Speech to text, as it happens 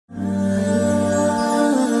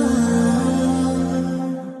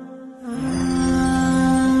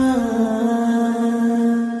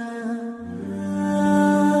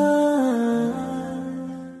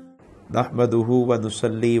نحمدہ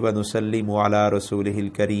ونصلی ونسلم علی رسولہ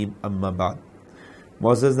الکریم اما بعد۔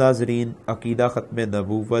 معزز ناظرین، عقیدہ ختم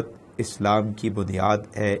نبوت اسلام کی بنیاد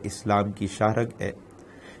ہے، اسلام کی شاہرگ ہے۔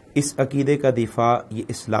 اس عقیدے کا دفاع یہ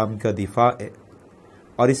اسلام کا دفاع ہے،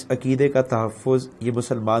 اور اس عقیدے کا تحفظ یہ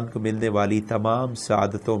مسلمان کو ملنے والی تمام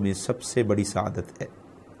سعادتوں میں سب سے بڑی سعادت ہے۔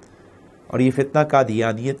 اور یہ فتنہ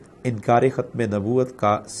قادیانیت انکار ختم نبوت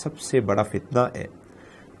کا سب سے بڑا فتنہ ہے۔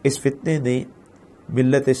 اس فتنے نے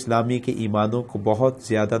ملت اسلامی کے ایمانوں کو بہت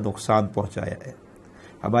زیادہ نقصان پہنچایا ہے۔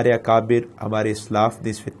 ہمارے اکابر، ہمارے اسلاف نے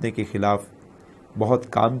اس فتنے کے خلاف بہت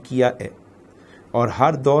کام کیا ہے، اور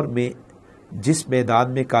ہر دور میں جس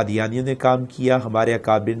میدان میں قادیانیوں نے کام کیا، ہمارے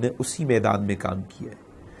اکابر نے اسی میدان میں کام کیا ہے۔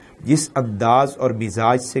 جس انداز اور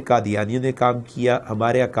مزاج سے قادیانیوں نے کام کیا،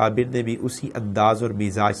 ہمارے اکابر نے بھی اسی انداز اور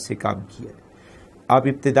مزاج سے کام کیا ہے۔ آپ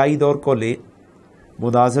ابتدائی دور کو لیں،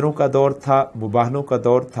 مناظروں کا دور تھا، مباہلوں کا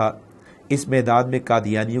دور تھا۔ اس میدان میں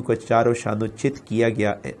قادیانیوں کو چاروں شان و چت کیا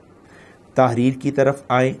گیا ہے۔ تحریر کی طرف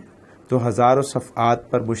آئیں تو ہزاروں صفحات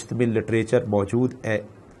پر مشتمل لٹریچر موجود ہے۔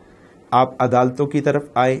 آپ عدالتوں کی طرف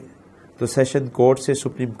آئیں تو سیشن کورٹ سے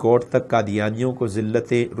سپریم کورٹ تک قادیانیوں کو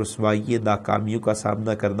ذلت، رسوائی، ناکامیوں کا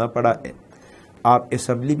سامنا کرنا پڑا ہے۔ آپ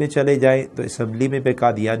اسمبلی میں چلے جائیں تو اسمبلی میں بھی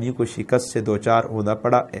قادیانیوں کو شکست سے دوچار ہونا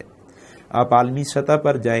پڑا ہے۔ آپ عالمی سطح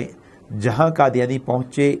پر جائیں، جہاں قادیانی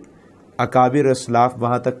پہنچے، اکابر اسلاف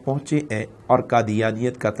وہاں تک پہنچے ہیں اور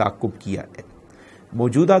قادیانیت کا تعاقب کیا ہے۔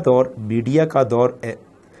 موجودہ دور میڈیا کا دور ہے۔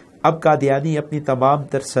 اب قادیانی اپنی تمام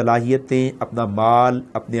تر صلاحیتیں، اپنا مال،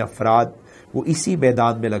 اپنے افراد وہ اسی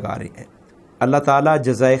میدان میں لگا رہے ہیں۔ اللہ تعالیٰ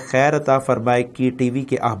جزائے خیر عطا فرمائے کہ ٹی وی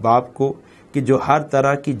کے احباب کو کہ جو ہر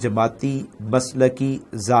طرح کی جماعتی، مسلکی،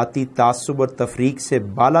 ذاتی تعصب اور تفریق سے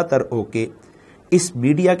بالا تر ہو کے اس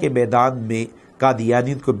میڈیا کے میدان میں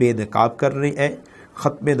قادیانیت کو بے نقاب کر رہے ہیں،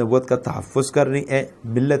 ختم نبوت کا تحفظ کر رہے ہیں،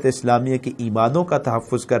 ملت اسلامیہ کے ایمانوں کا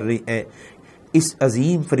تحفظ کر رہے ہیں، اس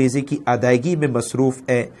عظیم فریضے کی ادائیگی میں مصروف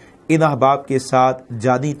ہیں۔ ان احباب کے ساتھ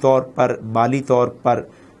جانی طور پر، مالی طور پر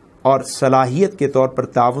اور صلاحیت کے طور پر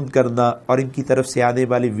تعاون کرنا، اور ان کی طرف سے آنے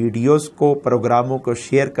والی ویڈیوز کو، پروگراموں کو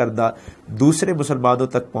شیئر کرنا، دوسرے مسلمانوں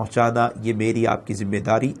تک پہنچانا، یہ میری آپ کی ذمہ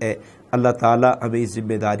داری ہے۔ اللہ تعالیٰ ہمیں اس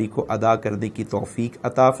ذمہ داری کو ادا کرنے کی توفیق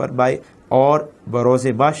عطا فرمائے، اور بروز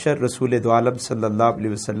محشر رسول دو عالم صلی اللہ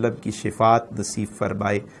علیہ وسلم کی شفاعت نصیب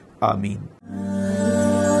فرمائے۔ آمین۔